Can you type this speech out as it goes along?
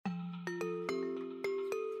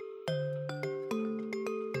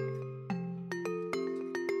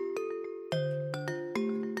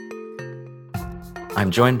I'm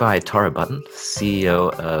joined by Tara Button,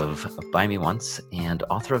 CEO of Buy Me Once and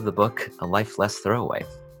author of the book, A Life Less Throwaway.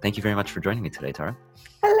 Thank you very much for joining me today, Tara.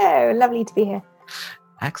 Hello, lovely to be here.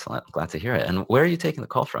 Excellent. Glad to hear it. And where are you taking the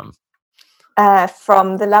call from?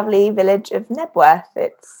 From the lovely village of Nebworth.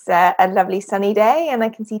 It's a lovely sunny day and I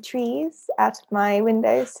can see trees out of my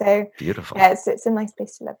window. So beautiful. It's a nice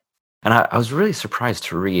place to live. And I was really surprised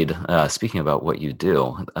to read, speaking about what you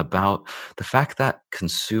do, about the fact that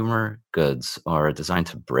consumer goods are designed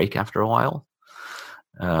to break after a while.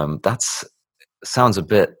 That sounds a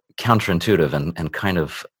bit counterintuitive and kind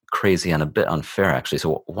of crazy and a bit unfair, actually.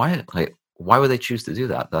 So why would they choose to do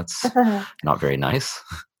that? That's not very nice.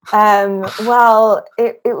 Well,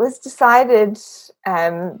 it was decided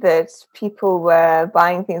that people were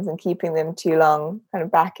buying things and keeping them too long, kind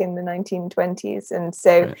of back in the 1920s. And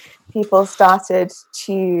so people started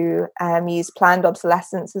to use planned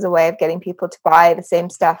obsolescence as a way of getting people to buy the same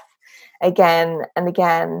stuff again and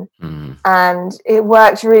again. And it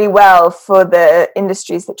worked really well for the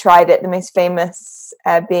industries that tried it, the most famous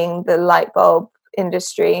being the light bulb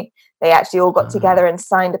industry. They actually all got together and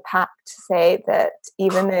signed a pact to say that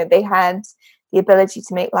even though they had the ability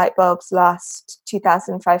to make light bulbs last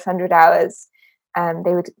 2,500 hours,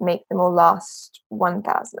 they would make them all last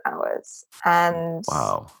 1,000 hours. And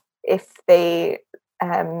if they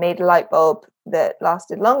made a light bulb that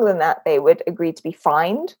lasted longer than that, they would agree to be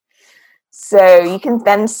fined. So you can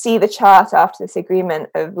then see the chart after this agreement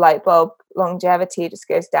of light bulb longevity just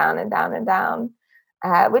goes down and down and down.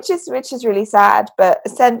 Which is really sad, but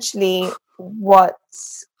essentially what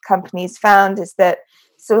companies found is that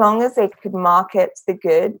so long as they could market the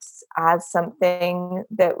goods as something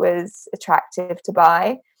that was attractive to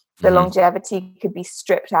buy, the longevity could be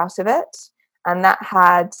stripped out of it, and that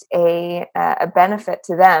had a benefit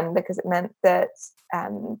to them because it meant that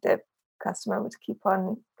the customer would keep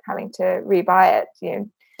on having to rebuy it.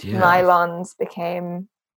 Nylons became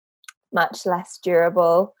much less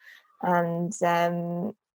durable. And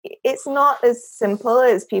it's not as simple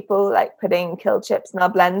as people like putting kill chips in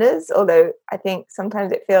our blenders, although I think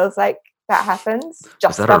sometimes it feels like that happens.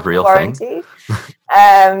 Just is that a real warranty.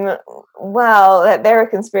 Well, there are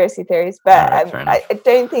conspiracy theories, but I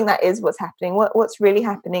don't think that is what's happening. What's really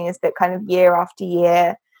happening is that kind of year after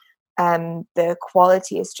year, the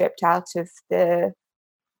quality is stripped out of the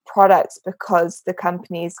products because the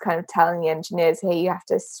company's kind of telling the engineers, hey, you have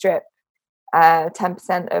to strip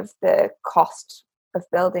 10% of the cost of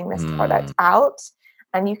building this product out,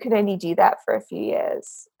 and you can only do that for a few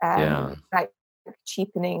years, like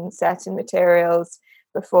cheapening certain materials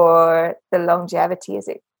before the longevity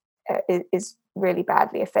is really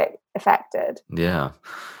badly affected.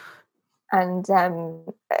 And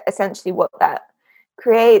essentially what that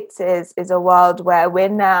creates is a world where we're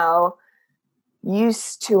now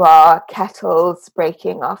used to our kettles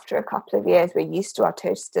breaking after a couple of years. We're used to our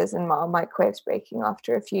toasters and our microwaves breaking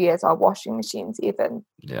after a few years, our washing machines even.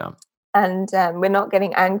 And we're not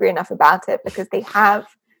getting angry enough about it because they have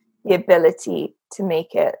the ability to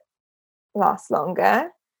make it last longer.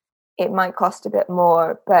 It might cost a bit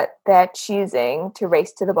more, but they're choosing to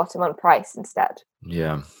race to the bottom on price instead.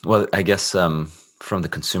 Well, I guess from the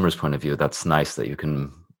consumer's point of view, that's nice that you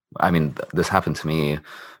can. I mean, this happened to me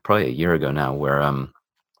probably a year ago now, where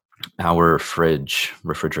our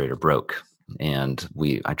refrigerator broke, and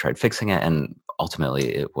I tried fixing it, and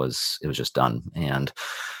ultimately it was just done. And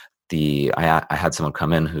I had someone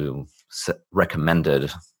come in who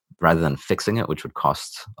recommended, rather than fixing it, which would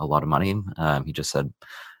cost a lot of money, he just said,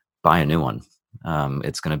 buy a new one.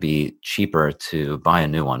 It's going to be cheaper to buy a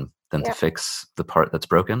new one than to fix the part that's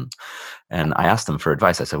broken. And I asked him for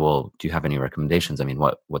advice. I said, well, do you have any recommendations? I mean,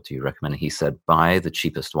 what do you recommend? And he said, buy the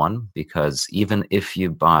cheapest one, because even if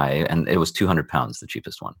you buy, and it was £200, the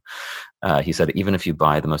cheapest one. He said, even if you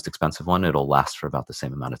buy the most expensive one, it'll last for about the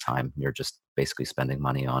same amount of time. You're just basically spending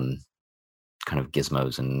money on kind of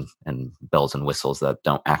gizmos and bells and whistles that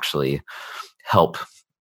don't actually help.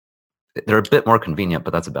 They're a bit more convenient,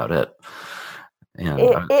 but that's about it.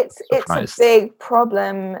 It's a big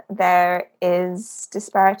problem. There is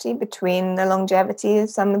disparity between the longevity of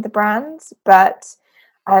some of the brands, but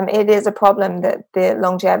it is a problem that the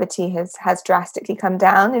longevity has drastically come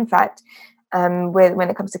down. In fact, when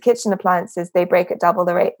it comes to kitchen appliances, they break at double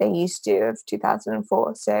the rate they used to of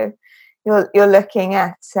 2004. So you're looking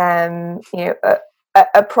at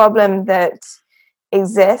a problem that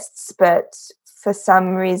exists, but for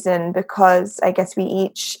some reason, because I guess we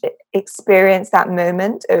each experience that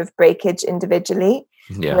moment of breakage individually,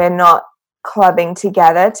 we're not clubbing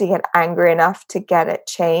together to get angry enough to get it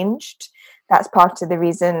changed. That's part of the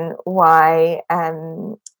reason why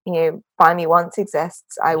Buy Me Once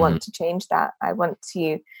exists. I Mhm. want to change that. I want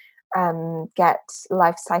to get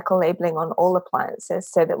life cycle labeling on all appliances,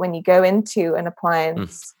 so that when you go into an Mm.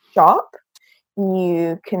 appliance shop,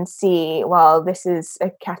 you can see, well, this is a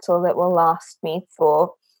kettle that will last me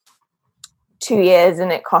for 2 years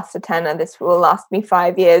and it costs a tenner. This will last me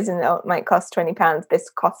 5 years and it might cost £20.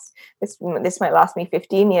 This might last me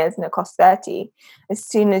 15 years and it costs 30. As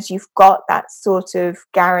soon as you've got that sort of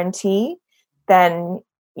guarantee, then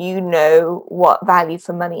you know what value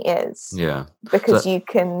for money is, Yeah. because So you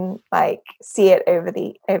can see it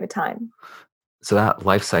over time. so that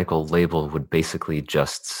life cycle label would basically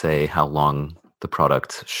just say how long the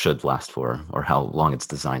product should last for, or how long it's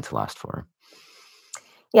designed to last for.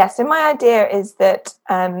 Yeah, so my idea is that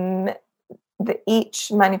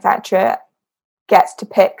each manufacturer gets to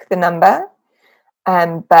pick the number,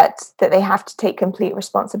 but that they have to take complete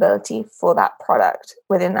responsibility for that product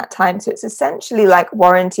within that time. So it's essentially like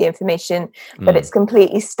warranty information, but it's Mm.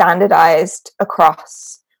 completely standardized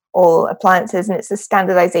across all appliances, and it's the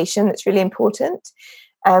standardization that's really important.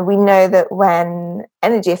 We know that when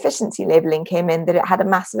energy efficiency labeling came in, that it had a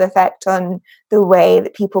massive effect on the way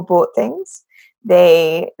that people bought things.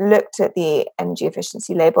 They looked at the energy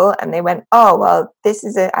efficiency label and they went, oh, well, this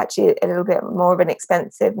is actually a little bit more of an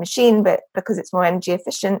expensive machine, but because it's more energy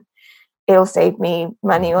efficient, it'll save me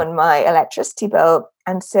money Mhm. on my electricity bill.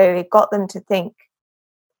 And so it got them to think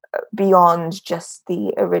beyond just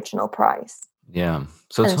the original price. Yeah.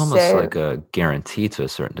 So it's And almost so, like a guarantee to a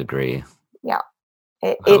certain degree. yeah,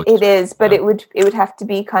 it, How it, it's it is, but Yeah. it would have to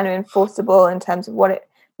be kind of enforceable in terms of what it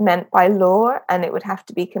meant by law, and it would have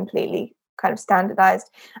to be completely kind of standardized.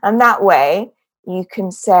 And that way you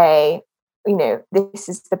can say, this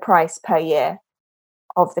is the price per year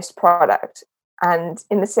of this product. And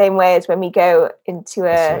in the same way as when we go into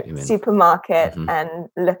I see a what you mean. supermarket Mhm. and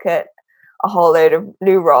look at a whole load of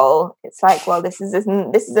loo roll, it's like, well, this is a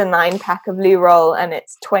 9-pack of loo roll and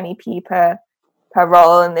it's 20p per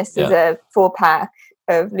roll, and this is Yeah, a 4-pack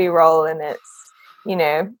of loo roll and it's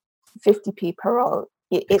 50p per roll.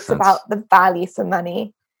 makes It's sense. about the value for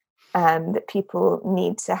money, that people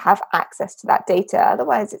need to have access to that data.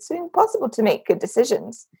 Otherwise, it's impossible to make good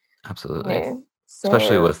decisions. You Absolutely. know,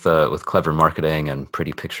 Especially so with clever marketing and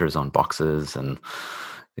pretty pictures on boxes and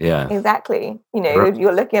yeah. exactly. It re-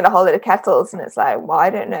 You're looking at a whole lot of kettles, and it's like, well, I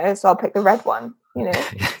don't know, so I'll pick the red one. Yeah,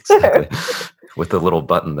 So exactly. With the little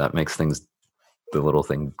button that makes the little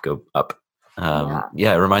thing go up. yeah,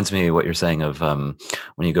 Yeah, it reminds me what you're saying of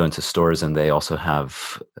when you go into stores and they also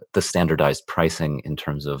have the standardized pricing in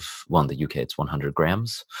terms of, well, in the UK, it's 100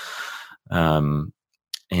 grams. Um,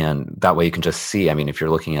 and that way you can just see, I mean, if you're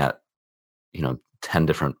looking at, 10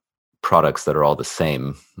 different products that are all the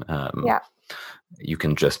same, um, yeah, you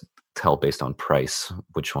can just tell based on price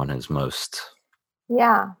which one is most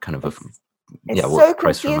yeah. kind of It's so what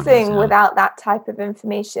price for money is. confusing Yeah. without that type of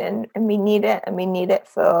information, and we need it, and we need it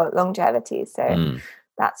for longevity. So Mm.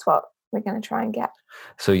 that's what we're going to try and get.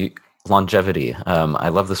 So longevity. I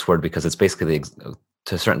love this word because it's basically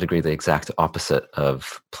to a certain degree the exact opposite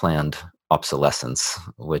of planned obsolescence,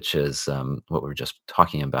 which is what we were just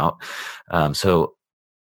talking about. So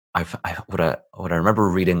what I remember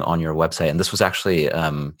reading on your website, and this was actually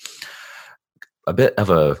a bit of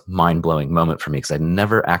a mind blowing moment for me because I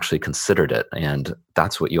never actually considered it, and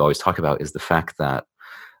that's what you always talk about is the fact that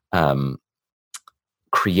um,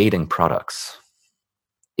 creating products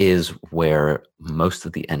is where most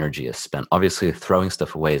of the energy is spent. Obviously, throwing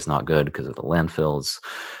stuff away is not good because of the landfills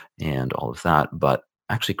and all of that, but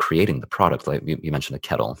actually creating the product, like you mentioned a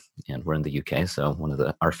kettle, and we're in the UK, so one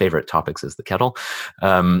of our favorite topics is the kettle.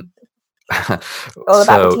 Um, All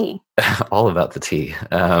about the so tea. all about the tea.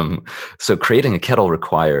 So creating a kettle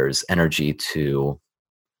requires energy to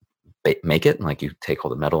make it, like you take all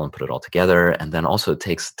the metal and put it all together, and then also it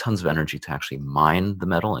takes tons of energy to actually mine the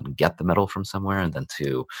metal and get the metal from somewhere, and then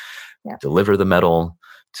to Yeah, deliver the metal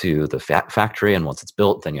to the factory. And once it's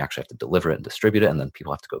built, then you actually have to deliver it and distribute it, and then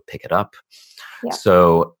people have to go pick it up. yeah,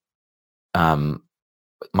 So um,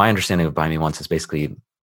 my understanding of Buy Me Once is basically,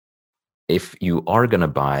 if you are going to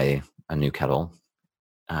buy a new kettle,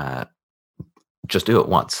 uh, just do it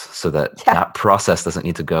once so that yeah. that process doesn't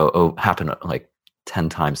need to happen like 10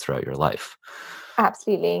 times throughout your life.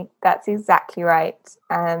 Absolutely. That's exactly right.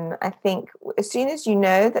 I think as soon as you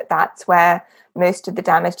know that that's where most of the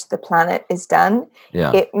damage to the planet is done,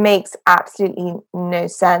 Yeah. it makes absolutely no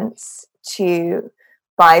sense to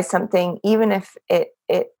buy something, even if it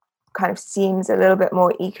kind of seems a little bit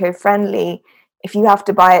more eco-friendly. If you have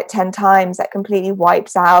to buy it 10 times, that completely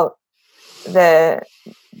wipes out the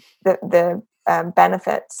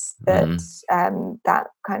benefits that Hmm. that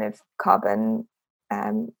kind of carbon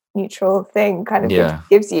neutral thing kind of Yeah.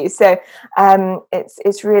 gives you. So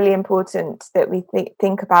it's really important that we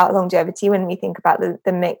think about longevity when we think about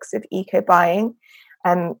the mix of eco buying.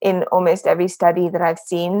 In almost every study that I've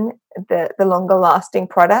seen, the longer lasting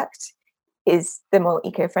product is the more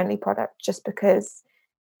eco-friendly product, just because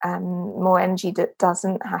more energy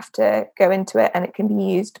doesn't have to go into it, and it can be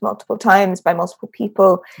used multiple times by multiple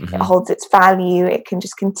people. It holds its value. It can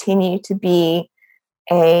just continue to be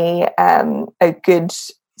a good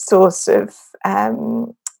source of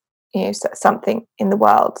something in the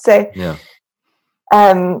world. So Yeah.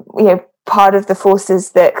 Part of the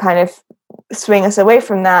forces that kind of swing us away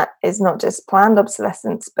from that is not just planned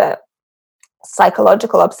obsolescence, but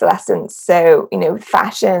psychological obsolescence. So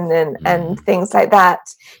fashion and things like that.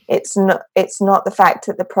 It's not the fact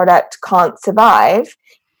that the product can't survive.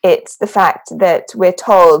 It's the fact that we're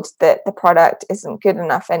told that the product isn't good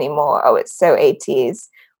enough anymore. Oh, it's so 80s.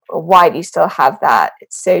 Why do you still have that?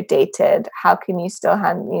 It's so dated. How can you still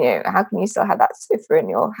have that sofa in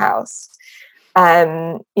your house?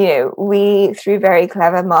 We, through very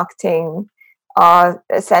clever marketing, are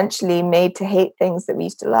essentially made to hate things that we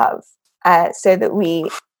used to love, so that we,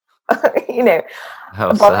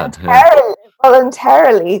 How sad.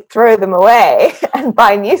 voluntarily throw them away and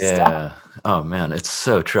buy new stuff. Yeah. Oh man, it's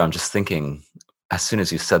so true. I'm just thinking, as soon as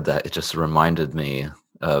you said that, it just reminded me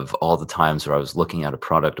of all the times where I was looking at a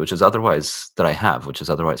product which is otherwise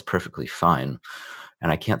perfectly fine.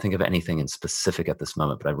 And I can't think of anything in specific at this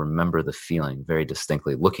moment, but I remember the feeling very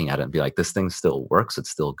distinctly, looking at it and be like, this thing still works, it's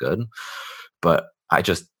still good. But I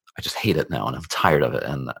just hate it now, and I'm tired of it.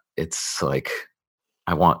 And it's like,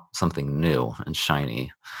 I want something new and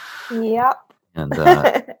shiny. Yep. And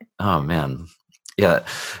oh man. Yeah.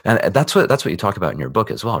 And that's what you talk about in your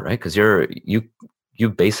book as well, right? Because you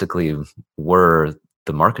basically were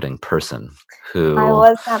the marketing person who I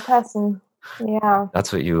was that person. Yeah.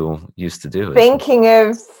 That's what you used to do. Thinking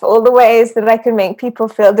of all the ways that I could make people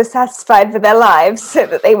feel dissatisfied with their lives so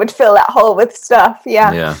that they would fill that hole with stuff.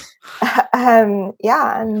 Yeah. Yeah.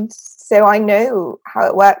 And so I know how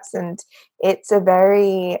it works, and it's a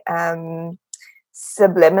very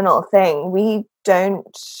subliminal thing. We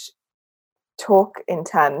don't talk in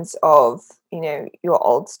terms of, your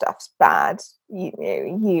old stuff's bad. You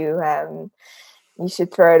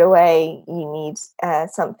should throw it away. You need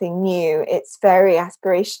something new. It's very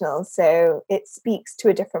aspirational. So it speaks to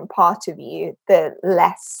a different part of you, the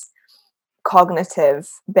less cognitive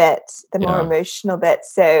bit, the more emotional bit.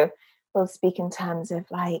 So we'll speak in terms of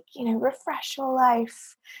refresh your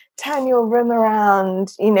life, turn your room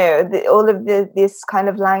around, all of this kind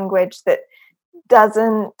of language that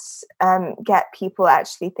doesn't get people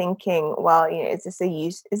actually thinking, well, is this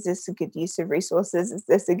a good use of resources? Is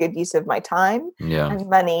this a good use of my time and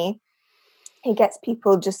money? It gets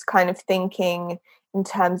people just kind of thinking in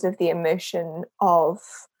terms of the emotion of,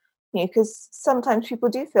 because sometimes people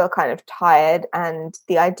do feel kind of tired, and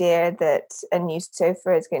the idea that a new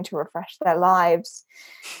sofa is going to refresh their lives,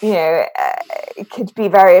 it could be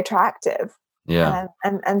very attractive. Yeah.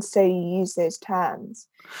 And so you use those terms.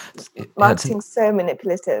 Marketing's so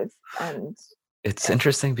manipulative, and it's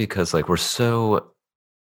interesting because we're so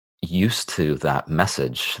used to that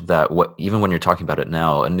message that even when you're talking about it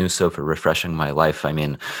now, a new sofa refreshing my life. I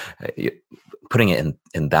mean, putting it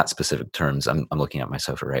in that specific terms, I'm looking at my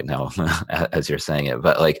sofa right now as you're saying it.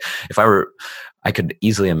 But if I could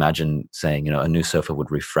easily imagine saying, a new sofa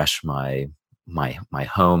would refresh my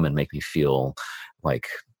home and make me feel like,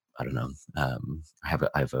 I don't know, I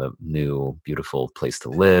have a new beautiful place to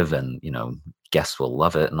live, and guests will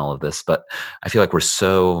love it and all of this. But I feel like we're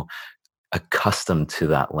so accustomed to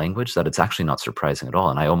that language that it's actually not surprising at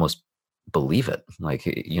all, and I almost believe it.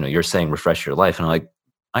 You're saying refresh your life, and I'm like,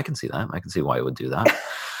 I can see that. I can see why it would do that.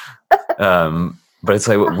 But it's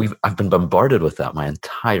like I've been bombarded with that my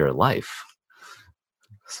entire life.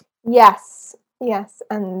 Yes,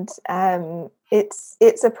 and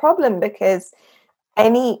it's a problem, because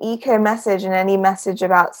any eco message and any message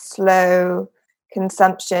about slow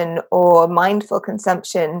consumption or mindful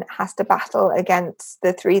consumption has to battle against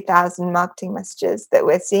the 3,000 marketing messages that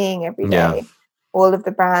we're seeing every day. All of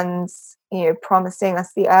the brands, promising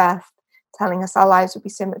us the earth, telling us our lives would be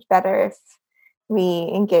so much better if we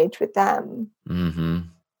engage with them. Mm-hmm.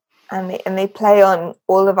 And they play on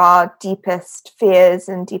all of our deepest fears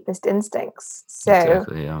and deepest instincts. So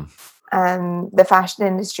exactly, yeah. The fashion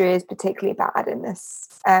industry is particularly bad in this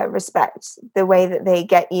respect. The way that they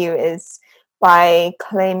get you is by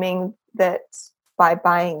claiming that by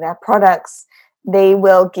buying their products, they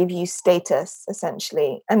will give you status,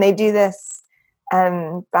 essentially. And they do this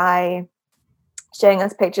by showing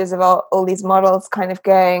us pictures of all these models kind of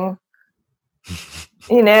going,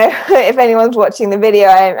 you know, if anyone's watching the video,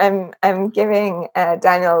 I'm giving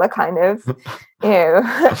Daniel a kind of, you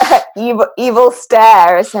know, evil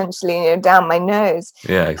stare, essentially, you know, down my nose.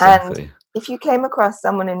 Yeah, And exactly. if you came across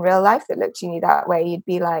someone in real life that looked at you that way, you'd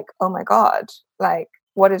be like, oh my God, like,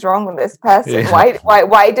 what is wrong with this person? Yeah.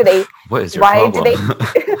 Why do they, What is your why do problem?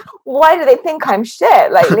 they, why do they think I'm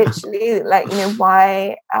shit? Like, literally, like, you know,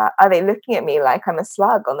 why are they looking at me like I'm a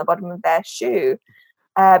slug on the bottom of their shoe?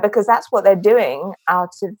 Because that's what they're doing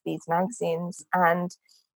out of these magazines. And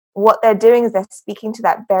what they're doing is they're speaking to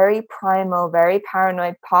that very primal, very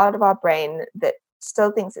paranoid part of our brain that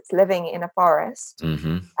still thinks it's living in a forest.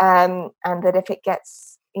 Hmm. And that if it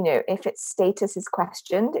gets, you know, if its status is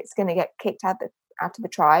questioned, it's going to get kicked out of the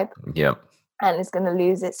tribe, Yep. and it's going to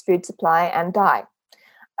lose its food supply and die.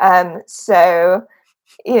 So,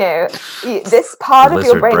 you know, this part of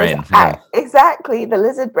your Lizard brain is brain. Yeah. exactly the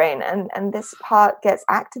lizard brain, and this part gets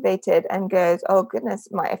activated and goes, oh goodness,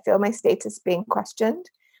 I feel my status being questioned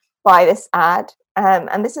by this ad.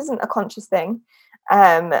 And this isn't a conscious thing,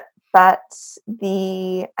 but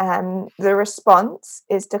the response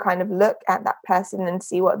is to kind of look at that person and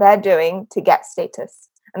see what they're doing to get status.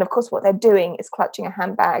 And of course, what they're doing is clutching a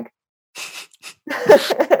handbag.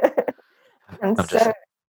 And I'm so just, I'm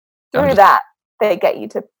through just, that, they get you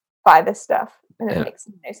to buy this stuff, and it uh, makes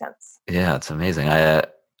no sense. yeah, it's amazing.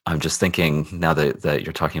 I'm just thinking now that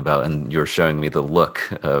you're talking about, and you're showing me the look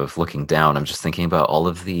of looking down. I'm just thinking about all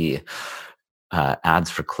of the ads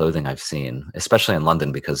for clothing I've seen, especially in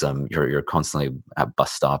London, because you're constantly at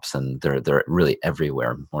bus stops, and they're really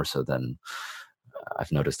everywhere, more so than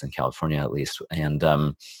I've noticed in California, at least. And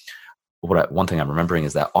one thing I'm remembering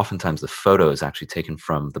is that oftentimes the photo is actually taken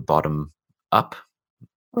from the bottom up,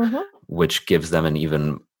 Mm-hmm. which gives them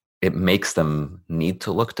it makes them need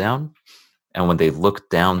to look down. And when they look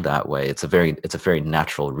down that way, it's a very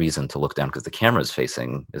natural reason to look down, because the camera is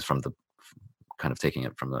from the kind of taking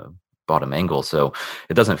it from the bottom angle. So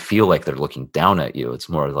it doesn't feel like they're looking down at you. It's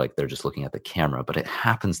more like they're just looking at the camera, but it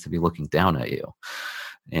happens to be looking down at you.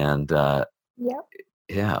 And Yep.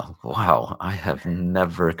 yeah, wow, I have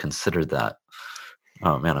never considered that.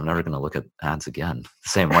 Oh man, I'm never going to look at ads again the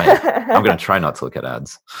same way. I'm going to try not to look at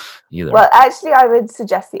ads either. Well, actually, I would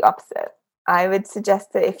suggest the opposite. I would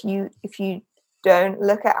suggest that if you don't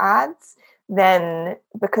look at ads, then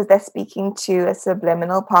because they're speaking to a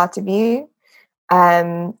subliminal part of you,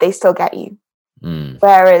 they still get you. Mm,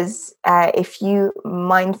 Whereas if you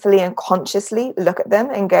mindfully and consciously look at them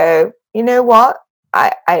and go, you know what,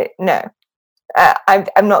 I no,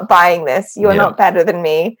 I'm not buying this. You're yeah, not better than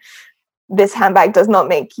me. This handbag does not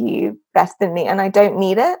make you better than me, and I don't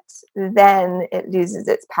need it, then it loses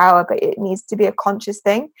its power. But it needs to be a conscious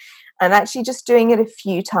thing. And actually just doing it a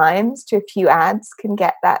few times to a few ads can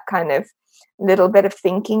get that kind of little bit of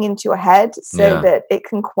thinking into your head, so yeah. that it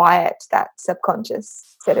can quiet that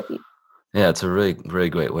subconscious bit of you. Yeah, it's a really, really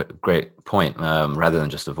great point. Rather than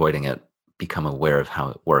just avoiding it, become aware of how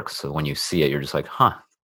it works. So when you see it, you're just like, huh,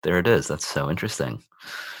 there it is. That's so interesting.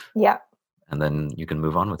 Yeah, And then you can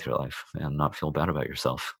move on with your life and not feel bad about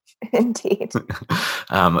yourself. indeed.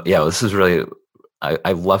 Yeah, well, this is really,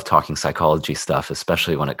 I love talking psychology stuff,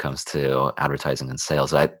 especially when it comes to advertising and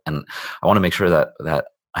sales. I want to make sure that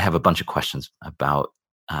I have a bunch of questions about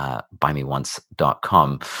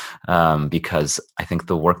buymeonce.com, because I think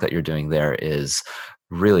the work that you're doing there is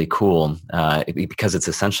really cool, because it's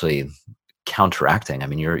essentially counteracting. I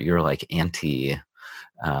mean, you're like anti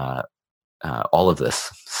uh, all of this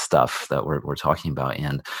stuff that we're talking about.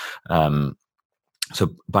 And so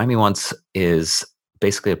Buy Me Once is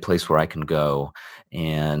basically a place where I can go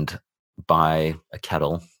and buy a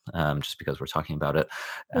kettle, just because we're talking about it.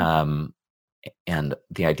 Um, and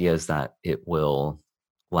the idea is that it will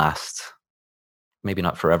last, maybe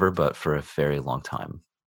not forever, but for a very long time.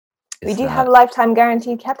 We Is do have that lifetime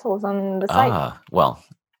guaranteed kettles on the site. well,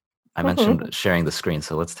 I mentioned sharing the screen,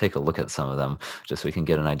 so let's take a look at some of them just so we can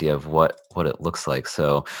get an idea of what it looks like.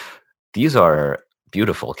 So these are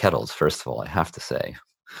beautiful kettles, first of all, I have to say.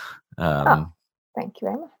 Oh, Um, thank you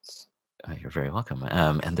very much. you're very welcome.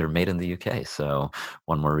 And they're made in the UK, so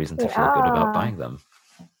one more reason to They feel good about are. buying them.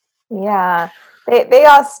 Yeah, they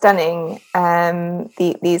are stunning.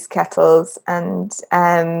 These kettles, and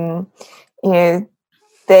you know,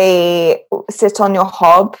 they sit on your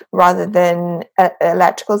hob rather than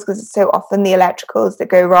electricals, because it's so often the electricals that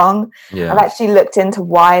go wrong. Yeah. I've actually looked into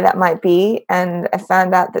why that might be, and I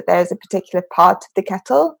found out that there's a particular part of the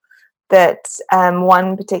kettle that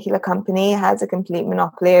one particular company has a complete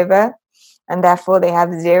monopoly over, and therefore they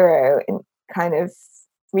have zero in kind of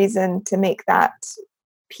reason to make that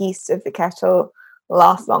piece of the kettle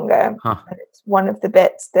last longer. Huh. And it's one of the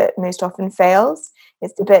bits that most often fails.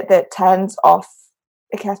 It's the bit that turns off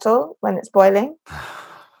the kettle when it's boiling.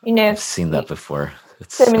 You know, I've seen that before.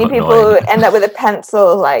 It's so so many annoying. people end up with a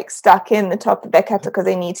pencil like stuck in the top of their kettle because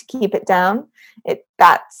they need to keep it down.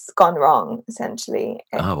 That's gone wrong essentially.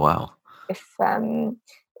 Oh, wow. If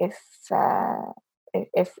if uh,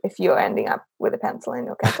 if you're ending up with a pencil in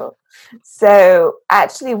your kettle. So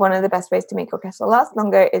actually, one of the best ways to make your kettle last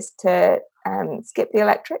longer is to skip the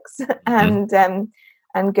electrics and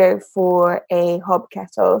go for a hob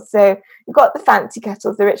kettle. So you've got the fancy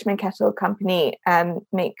kettles. The Richmond Kettle Company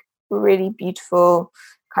make really beautiful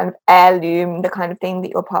kind of heirloom, the kind of thing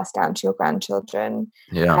that you'll pass down to your grandchildren.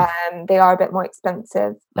 Yeah. They are a bit more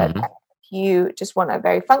expensive, but Mhm. if you just want a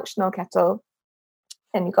very functional kettle,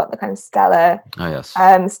 and you've got the kind of Stella Oh, yes.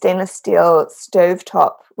 stainless steel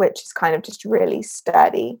stovetop, which is kind of just really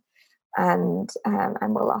sturdy and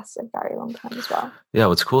will last a very long time as well. Yeah,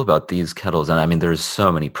 what's cool about these kettles, and I mean, there's so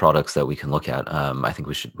many products that we can look at. I think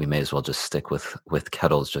we may as well just stick with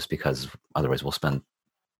kettles, just because otherwise we'll spend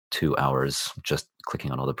 2 hours just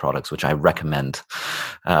clicking on all the products, which I recommend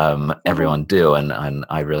everyone do, and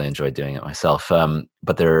I really enjoy doing it myself.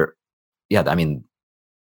 But yeah, I mean,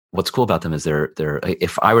 what's cool about them is they're.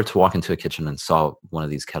 If I were to walk into a kitchen and saw one of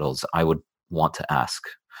these kettles, I would want to ask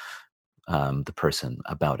the person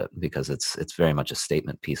about it, because it's very much a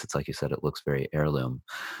statement piece. It's like you said, it looks very heirloom.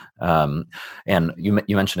 And you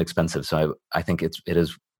mentioned expensive, so I think it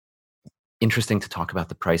is interesting to talk about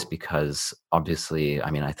the price, because obviously, I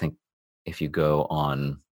mean, I think if you go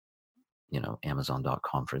on,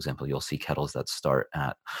 Amazon.com, for example, you'll see kettles that start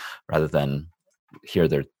at, rather than here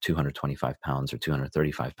they're 225 pounds or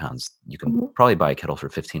 235 pounds, you can Mhm. probably buy a kettle for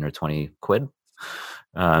 15 or 20 quid,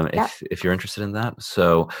 Yeah. if you're interested in that.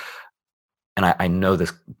 So, and I know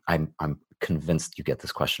this, I'm convinced you get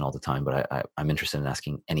this question all the time, but I'm interested in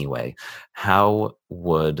asking anyway. How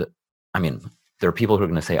would, I mean, there are people who are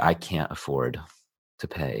going to say, I can't afford to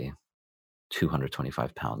pay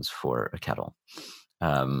 225 pounds for a kettle.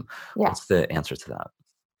 What's Yes. the answer to that?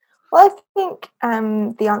 Well, I think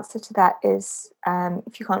the answer to that is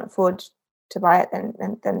if you can't afford to buy it,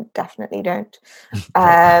 then definitely don't.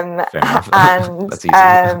 Right. Um, Fair enough. and That's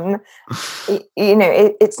easy.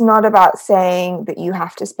 it's not about saying that you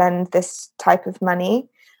have to spend this type of money.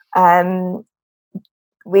 Um,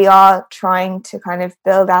 we are trying to kind of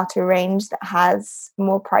build out a range that has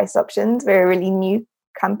more price options. We're a really new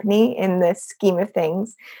company in the scheme of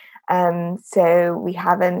things. So we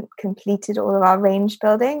haven't completed all of our range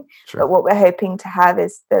building, but Sure. what we're hoping to have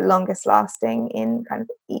is the longest lasting in kind of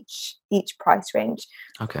each price range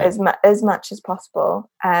Okay. as much as possible,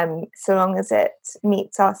 so long as it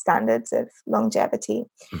meets our standards of longevity.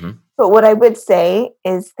 Hmm. But what I would say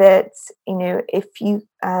is that, if you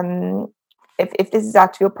if this is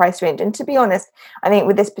out of your price range, and to be honest, I think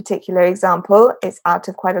with this particular example, it's out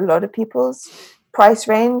of quite a lot of people's price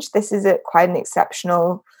range. This is quite an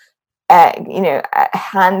exceptional, a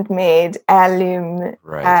handmade heirloom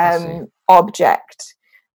Right. I see. object.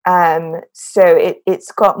 So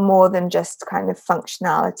it's got more than just kind of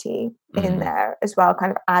functionality in Hmm. there as well,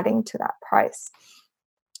 kind of adding to that price.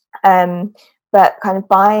 But kind of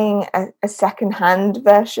buying a second-hand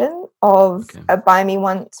version of Okay. a Buy Me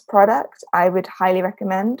Once product, I would highly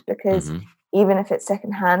recommend, because Hmm. even if it's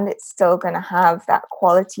second-hand, it's still going to have that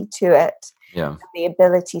quality to it, Yeah. the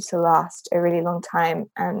ability to last a really long time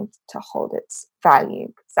and to hold its value,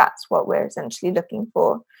 because that's what we're essentially looking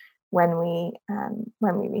for when we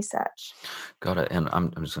research. Got it. And I'm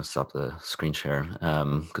just going to stop the screen share,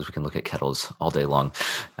 because we can look at kettles all day long.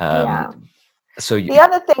 Yeah. So The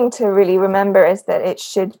other thing to really remember is that it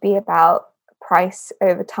should be about price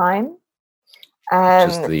over time.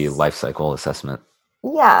 just the S life cycle assessment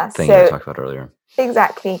Yeah, thing you so talked about earlier.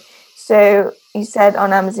 exactly. So you said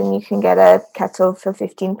on Amazon you can get a kettle for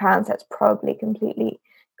 £15. That's probably completely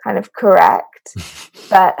kind of correct.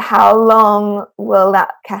 But how long will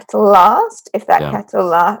that kettle last? If that Yeah.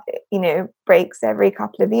 kettle breaks every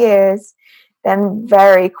couple of years, then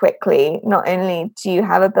very quickly, not only do you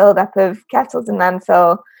have a buildup of kettles in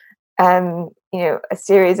landfill, a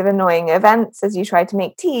series of annoying events as you try to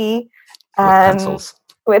make tea With pencils.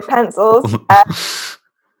 with pencils.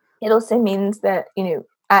 It also means that,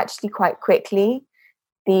 actually quite quickly,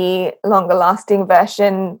 the longer lasting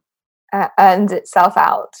version earns itself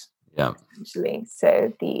out, Yeah. essentially.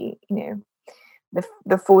 So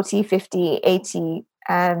the 40, 50, 80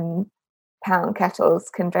 pound kettles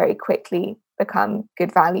can very quickly become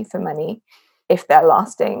good value for money if they're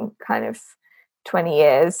lasting kind of 20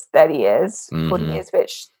 years, 30 years, 40 Hmm. years,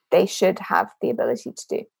 which they should have the ability to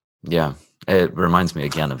do. Yeah. It reminds me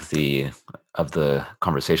again of the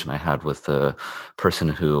conversation I had with the person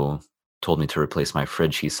who told me to replace my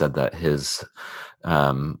fridge, he said that his,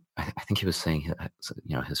 I think he was saying,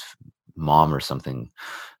 his mom or something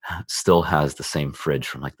still has the same fridge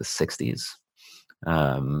from like the 60s.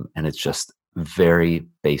 And it's just very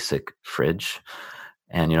basic fridge.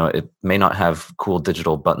 And, it may not have cool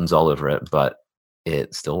digital buttons all over it, but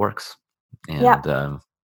it still works. And,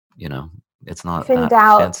 it's not if in that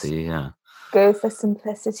doubt, fancy. Yeah. Go for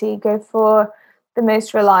simplicity, go for the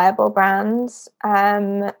most reliable brands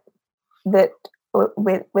that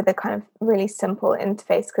with a kind of really simple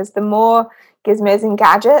interface, because the more gizmos and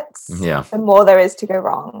gadgets, the more there is to go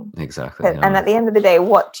wrong. Exactly. Yeah. And at the end of the day,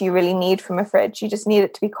 what do you really need from a fridge? You just need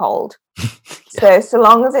it to be cold. So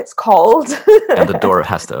long as it's cold, and the door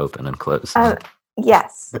has to open and close.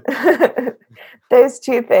 Yes. Those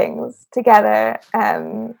two things together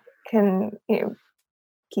can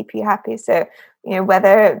keep you happy. So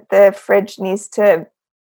whether the fridge needs to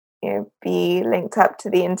be linked up to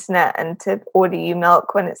the internet and to order you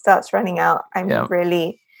milk when it starts running out, I'm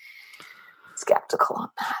really skeptical on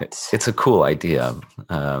that. It's a cool idea,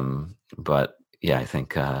 but yeah, I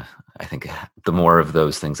think the more of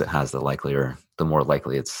those things it has, the more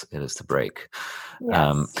likely it is to break.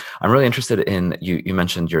 Yes. I'm really interested in you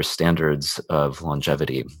mentioned your standards of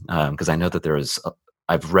longevity, because I know that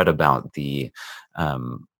I've read about the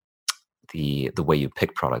way you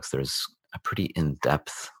pick products. There's a pretty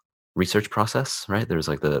in-depth research process, right? There's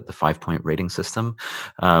like the 5-point rating system.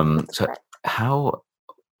 So how,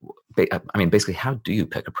 basically, how do you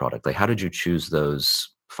pick a product? Like, how did you choose those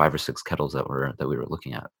 5 or 6 kettles that we were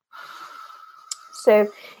looking at? So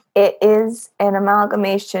it is an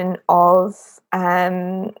amalgamation of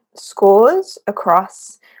scores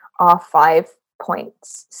across our 5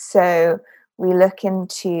 points. So we look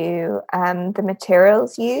into the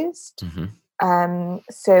materials used. Mm-hmm.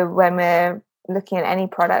 So when we're looking at any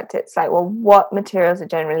product, it's like, well, what materials are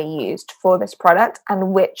generally used for this product,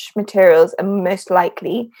 and which materials are most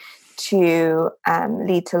likely to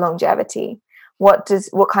lead to longevity? What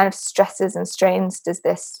kind of stresses and strains does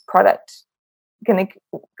this product going to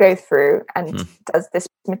go through, and does this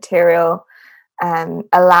material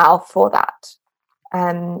allow for that?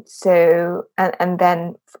 So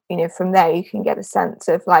then from there you can get a sense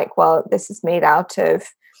of like, well, this is made out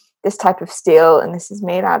of this type of steel and this is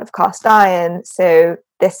made out of cast iron, so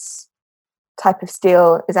this type of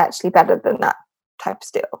steel is actually better than that type of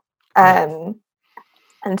steel.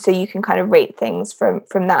 And so you can kind of rate things from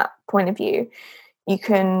that point of view. You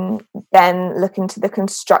can then look into the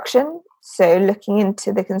construction, so looking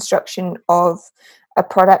into the construction of a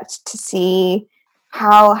product to see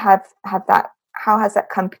how has that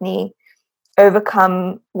company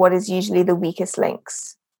overcome what is usually the weakest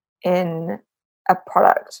links in a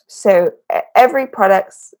product. So every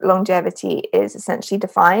product's longevity is essentially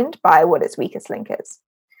defined by what its weakest link is.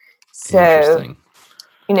 So,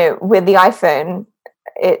 with the iPhone,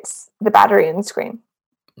 it's the battery and the screen.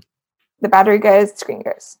 The battery goes, the screen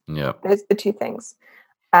goes. Yeah. Those are the two things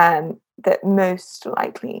that most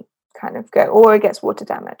likely kind of go, or it gets water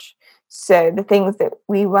damage. So the things that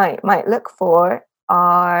we might look for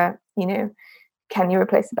are, can you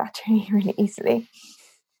replace the battery really easily?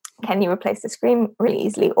 Can you replace the screen really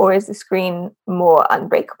easily, or is the screen more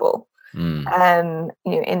unbreakable? In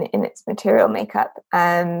its material makeup,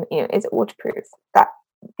 is it waterproof?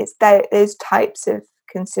 It's those types of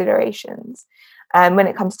considerations. When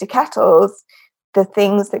it comes to kettles, the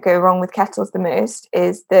things that go wrong with kettles the most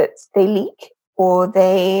is that they leak, or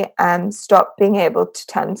they stop being able to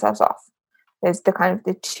turn themselves off. There's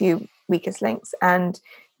the two weakest links, and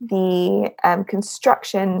the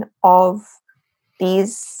construction of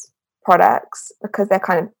these products, because they're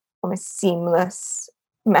kind of almost seamless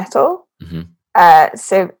metal,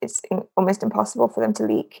 so it's almost impossible for them to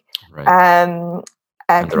leak. Right. And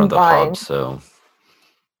they're on the hob, so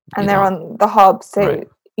they're on the hob, so right.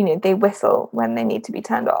 They whistle when they need to be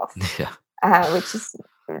turned off. Yeah. Which is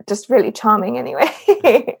just really charming anyway.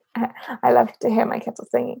 I love to hear my kettle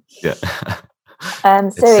singing. Yeah.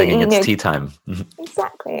 It's singing its tea time.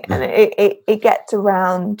 Exactly. And it gets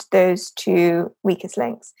around those two weakest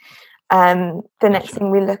links. The next thing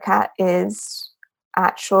we look at is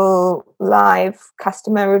actual live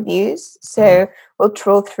customer reviews. So we'll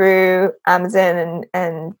trawl through Amazon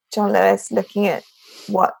and John Lewis, looking at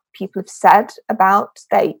what people have said about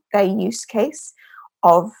their use case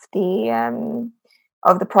of the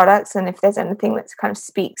products, and if there's anything that kind of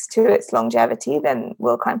speaks to its longevity, then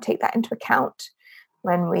we'll kind of take that into account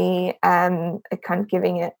when we are kind of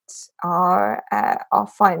giving it our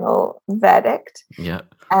final verdict. Yeah.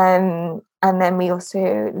 And then we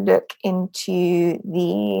also look into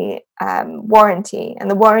the warranty, and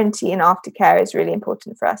the warranty and aftercare is really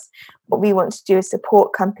important for us. What we want to do is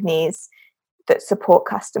support companies that support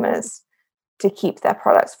customers to keep their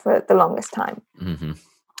products for the longest time. Mm-hmm.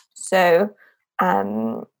 So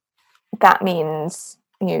that means,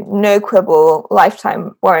 no quibble,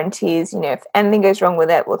 lifetime warranties. If anything goes wrong with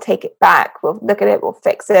it, we'll take it back, we'll look at it, we'll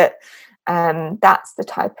fix it. That's the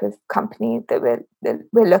type of company that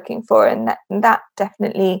we're looking for, and that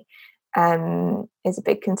definitely is a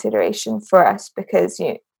big consideration for us, because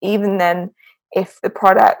even then, if the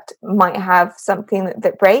product might have something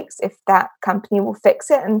that breaks, if that company will fix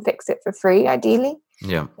it and fix it for free, ideally,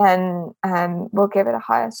 then we'll give it a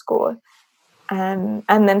higher score. And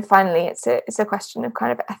then finally, it's a question of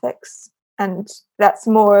kind of ethics, and that's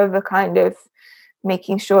more of a kind of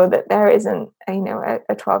making sure that there isn't a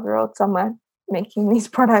 12-year-old somewhere making these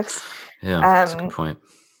products. That's a good point.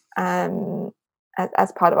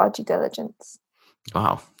 As part of our due diligence.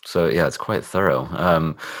 Wow. So it's quite thorough.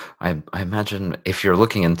 I imagine if you're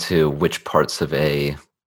looking into which parts of a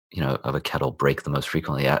kettle break the most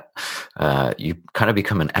frequently, you kind of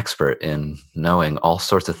become an expert in knowing all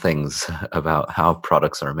sorts of things about how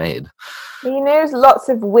products are made. There's lots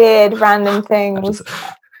of weird random things.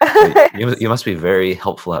 You must be very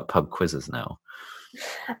helpful at pub quizzes now.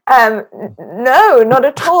 No, not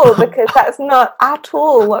at all, because that's not at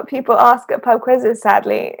all what people ask at pub quizzes,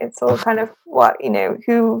 sadly. It's all kind of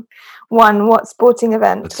who won what sporting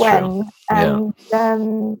event. That's when, true.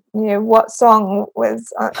 And what song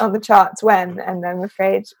was on the charts when. And I'm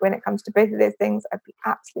afraid when it comes to both of those things, I'd be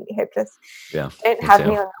absolutely hopeless. Don't have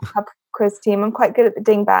me on the pub quiz team. I'm quite good at the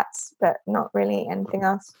dingbats, but not really anything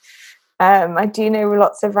else. I do know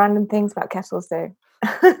lots of random things about kettles, though.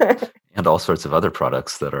 And all sorts of other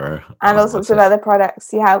products that are... And all sorts of other products.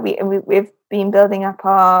 Yeah, we've been building up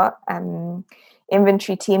our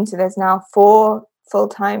inventory team. So there's now 4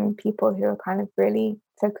 full-time people who are kind of really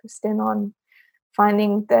focused in on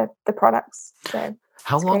finding the products. So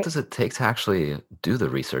how long does it take to actually do the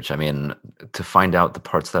research? I mean, to find out the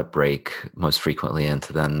parts that break most frequently and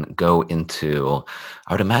to then go into...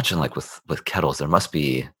 I would imagine like with kettles, there must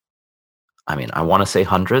be... I want to say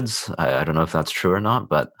hundreds. I don't know if that's true or not,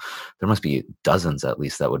 but there must be dozens at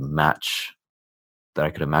least that I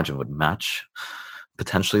could imagine would match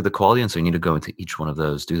potentially the quality. And so you need to go into each one of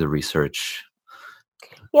those, do the research.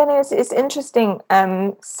 Yeah, no, it's interesting.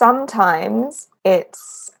 Sometimes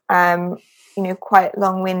it's, quite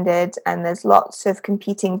long-winded, and there's lots of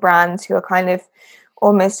competing brands who are kind of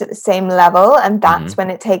almost at the same level. And that's when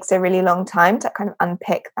it takes a really long time to kind of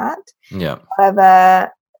unpick that. Yeah.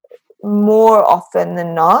 However, more often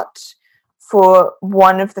than not, for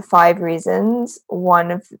one of the 5 reasons,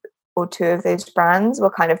 one or two of those brands will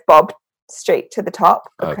kind of bob straight to the top.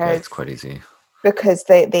 Okay, it's quite easy. Because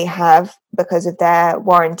they have, because of their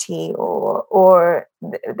warranty or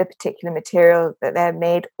the particular material that they're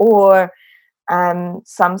made, or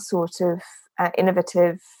some sort of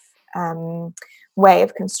innovative way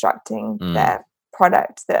of constructing their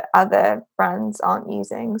product that other brands aren't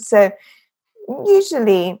using. So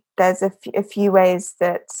usually there's a few ways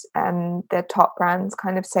that the top brands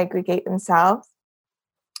kind of segregate themselves,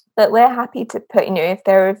 but we're happy to put, if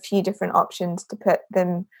there are a few different options, to put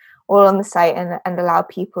them all on the site and allow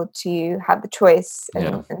people to have the choice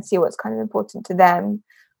and see what's kind of important to them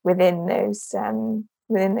within those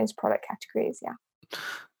product categories. Yeah.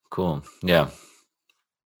 Cool. Yeah.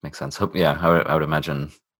 Makes sense. I would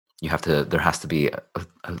imagine there has to be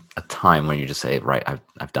a time when you just say, right,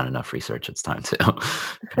 I've done enough research. It's time to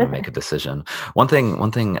kind of make a decision. One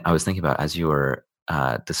thing I was thinking about as you were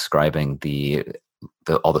describing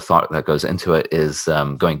all the thought that goes into it is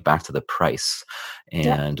going back to the price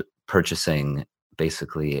and purchasing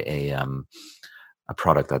basically a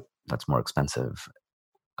product that's more expensive.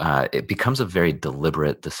 It becomes a very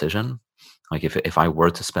deliberate decision. Like if I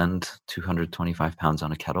were to spend £225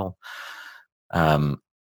 on a kettle,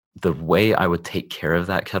 the way I would take care of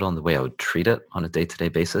that kettle and the way I would treat it on a day-to-day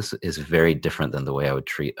basis is very different than the way I would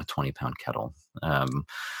treat a 20-pound kettle.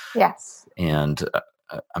 Yes. And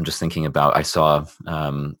I'm just thinking about, I saw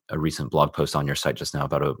a recent blog post on your site just now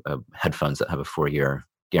about a headphones that have a 4-year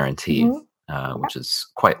guarantee, which is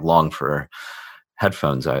quite long for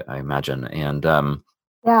headphones, I imagine. And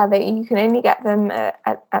you can only get them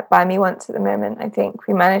at Buy Me Once at the moment. I think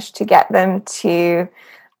we managed to get them to...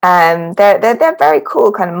 they're very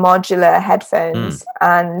cool kind of modular headphones,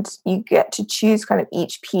 and you get to choose kind of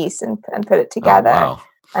each piece and put it together. Oh, wow.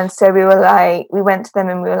 And so we went to them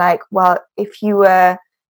and we were like, well, if you were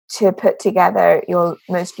to put together your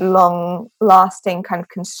most long lasting kind of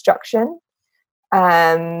construction,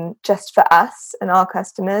 just for us and our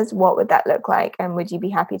customers, what would that look like? And would you be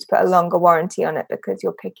happy to put a longer warranty on it because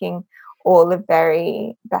you're picking all the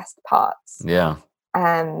very best parts? Yeah.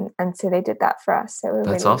 And so they did that for us. So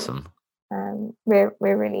That's awesome. we're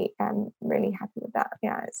really really happy with that.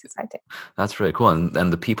 Yeah, it's exciting. That's really cool.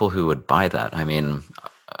 And the people who would buy that, I mean,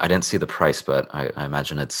 I didn't see the price, but I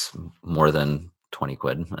imagine it's more than 20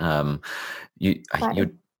 quid. You Right.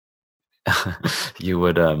 you you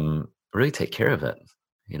would really take care of it.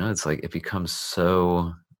 You know, it's like it becomes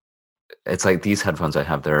so. It's like these headphones I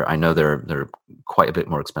have. I know they're quite a bit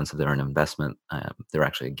more expensive. They're an investment. They're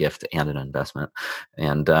actually a gift and an investment.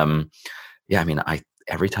 And yeah, I mean, I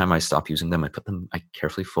every time I stop using them, I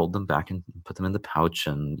carefully fold them back and put them in the pouch,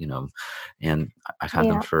 and and I've had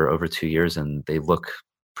them Yeah. for over 2 years, and they look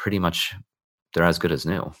pretty much. They're as good as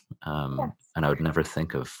new. Yes. And I would never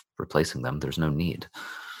think of replacing them. There's no need.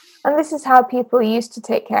 And this is how people used to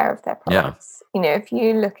take care of their Yeah. products. If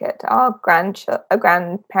you look at our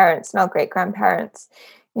grandparents and our great grandparents,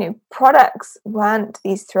 products weren't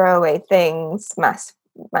these throwaway things mass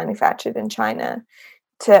manufactured in China.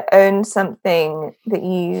 To own something that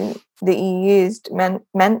you used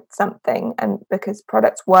meant something, and because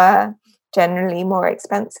products were generally more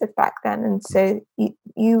expensive back then, and so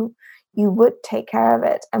you would take care of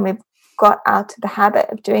it, and we've got out of the habit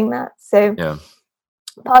of doing that. So Yeah.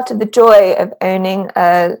 part of the joy of owning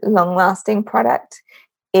a long-lasting product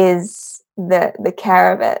is the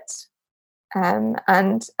care of it, and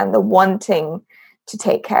the wanting to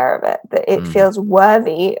take care of it, that it feels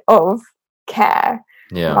worthy of care,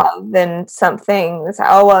 Yeah. rather than something that's like,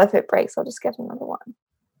 oh well, if it breaks, I'll just get another one.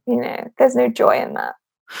 There's no joy in that.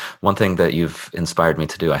 One thing that you've inspired me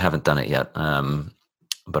to do, I haven't done it yet,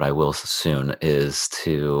 but I will soon, is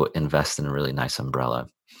to invest in a really nice umbrella.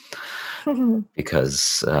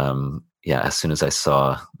 Because yeah, as soon as I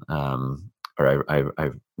saw or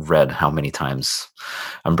I read how many times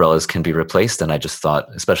umbrellas can be replaced, and I just thought,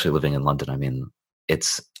 especially living in London, I mean,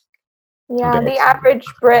 it's Yeah, the embarrassing. average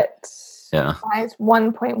Brit Yeah. buys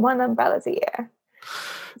 1.1 umbrellas a year.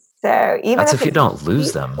 So even That's if you it's don't a lose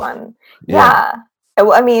cheap them. one, Yeah.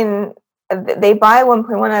 Well, I mean, they buy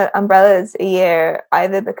 1.1 umbrellas a year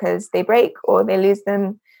either because they break or they lose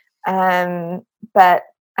them. But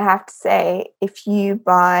I have to say, if you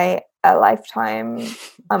buy a lifetime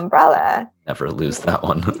umbrella, Never lose that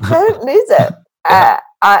one. you don't lose it. Yeah.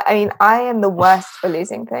 I mean, I am the worst for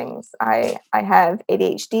losing things. I have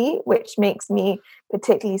ADHD, which makes me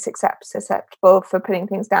particularly susceptible for putting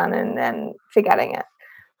things down and then forgetting it.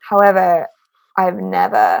 However, I've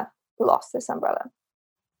never lost this umbrella.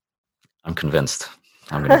 I'm convinced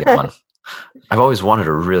I'm going to get one. I've always wanted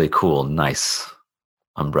a really cool, nice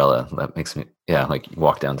umbrella that makes me, like you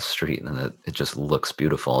walk down the street and it just looks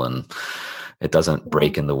beautiful, and it doesn't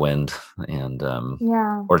break in the wind, and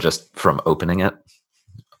or just from opening it.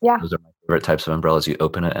 Yeah. Those are my favorite types of umbrellas. You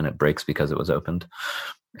open it and it breaks because it was opened.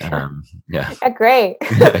 Yeah. Great.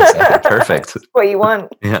 Exactly. Perfect. What you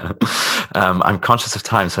want. Yeah. I'm conscious of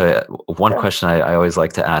time. So one question I always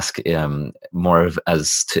like to ask, more of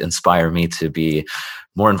as to inspire me to be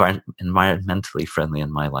more environmentally friendly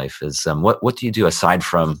in my life, is what do you do aside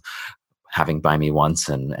from having Buy Me Once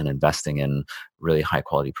and investing in really high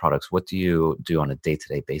quality products? What do you do on a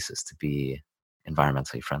day-to-day basis to be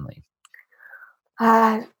environmentally friendly?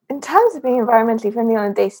 In terms of being environmentally friendly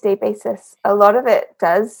on a day-to-day basis, a lot of it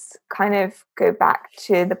does kind of go back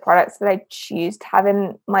to the products that I choose to have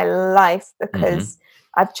in my life, because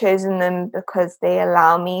I've chosen them because they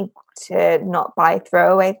allow me to not buy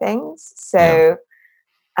throwaway things. So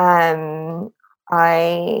I,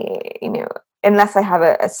 unless I have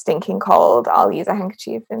a stinking cold, I'll use a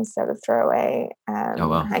handkerchief instead of throwaway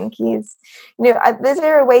hankies. The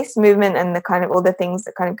zero waste movement and the kind of all the things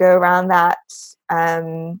that kind of go around that.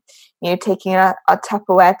 Taking a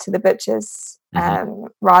Tupperware to the butchers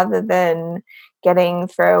rather than getting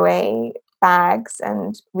throwaway bags,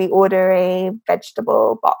 and we order a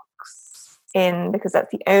vegetable box in because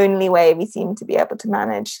that's the only way we seem to be able to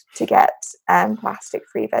manage to get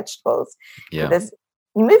plastic-free vegetables. You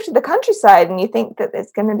move to the countryside and you think that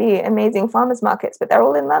there's going to be amazing farmers markets, but they're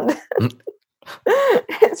all in London.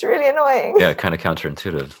 It's really annoying. Yeah, kind of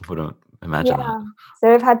counterintuitive. Wouldn't imagine that.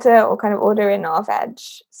 So we've had to kind of order in our veg.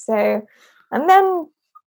 So, and then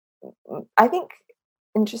I think,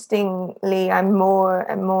 interestingly, I'm more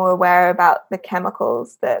and more aware about the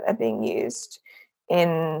chemicals that are being used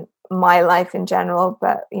in my life in general,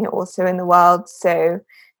 but also in the world. So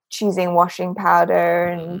choosing washing powder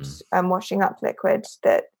and washing up liquid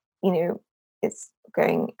that is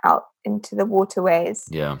going out into the waterways.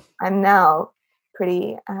 Yeah, I'm now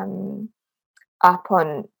pretty up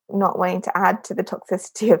on not wanting to add to the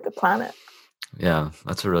toxicity of the planet. Yeah,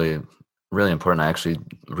 that's a really, really important. I actually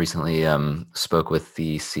recently spoke with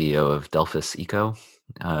the CEO of Delphis Eco,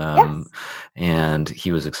 um, Yes. and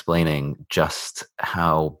he was explaining just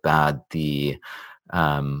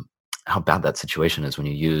um, how bad that situation is when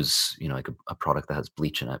you use, like a product that has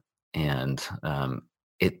bleach in it, and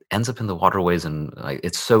it ends up in the waterways, and like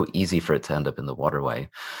it's so easy for it to end up in the waterway.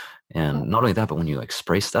 Yeah. And not only that, but when you like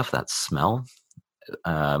spray stuff, that smell.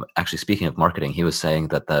 Actually, speaking of marketing, he was saying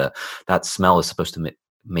that that smell is supposed to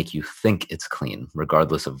make you think it's clean,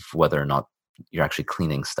 regardless of whether or not you're actually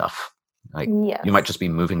cleaning stuff. Like you might Yes. just be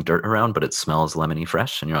moving dirt around, but it smells lemony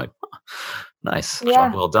fresh, and you're like, "Oh, nice job,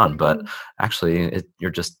 Yeah. well done." But Definitely. actually,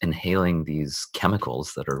 you're just inhaling these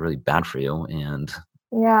chemicals that are really bad for you and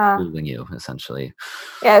Yeah. fooling you, essentially.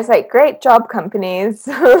 Yeah, it's like great job, companies.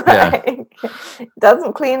 Yeah, Like, it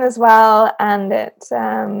doesn't clean as well, and it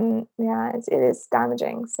is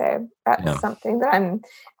damaging. So that's yeah, something that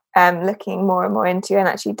I'm looking more and more into. And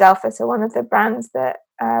actually, Delphis are one of the brands that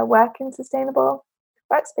work in sustainable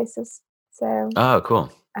workspaces. So oh, cool.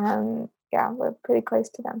 yeah, we're pretty close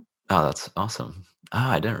to them. Oh, that's awesome.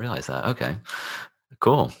 I didn't realize that. Okay.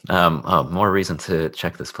 Cool. Oh, more reason to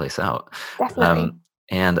check this place out. Definitely. Um,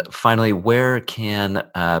 and finally, where can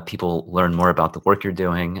people learn more about the work you're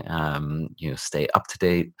doing? Stay up to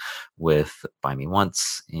date with Buy Me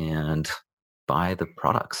Once and buy the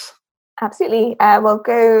products. Absolutely. Well,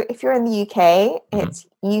 go if you're in the UK, Hmm. it's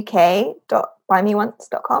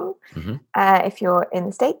uk.buymeonce.com. Hmm. If you're in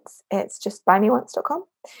the States, it's just buymeonce.com.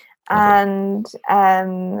 Lovely.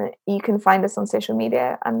 And you can find us on social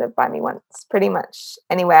media under Buy Me Once pretty much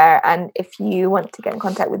anywhere. And if you want to get in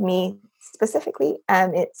contact with me specifically,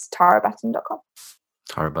 it's tarabutton.com.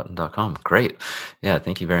 Tarabutton.com. Great. Yeah,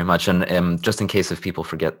 thank you very much. And just in case if people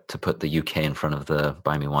forget to put the UK in front of the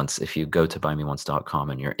Buy Me Once, if you go to buymeonce.com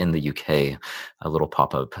and you're in the UK, a little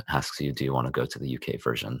pop-up asks you, do you want to go to the UK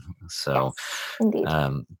version? So Yes,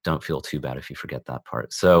 indeed. don't feel too bad if you forget that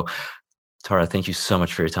part. So Tara, thank you so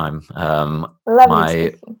much for your time. Lovely My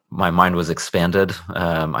speaking. my mind was expanded.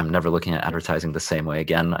 I'm never looking at advertising the same way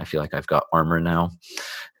again. I feel like I've got armor now.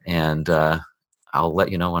 And I'll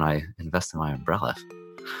let you know when I invest in my umbrella.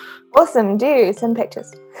 Awesome. Do send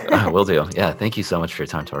pictures. Will do. Yeah. Thank you so much for your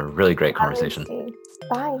time, Tora. Really great Lovely to conversation. see you.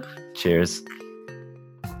 Bye. Cheers.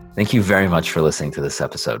 Thank you very much for listening to this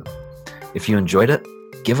episode. If you enjoyed it,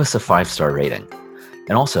 give us a 5-star rating.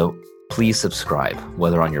 And also, please subscribe,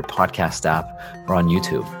 whether on your podcast app or on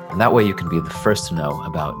YouTube. And that way you can be the first to know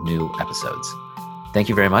about new episodes. Thank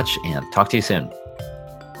you very much and talk to you soon.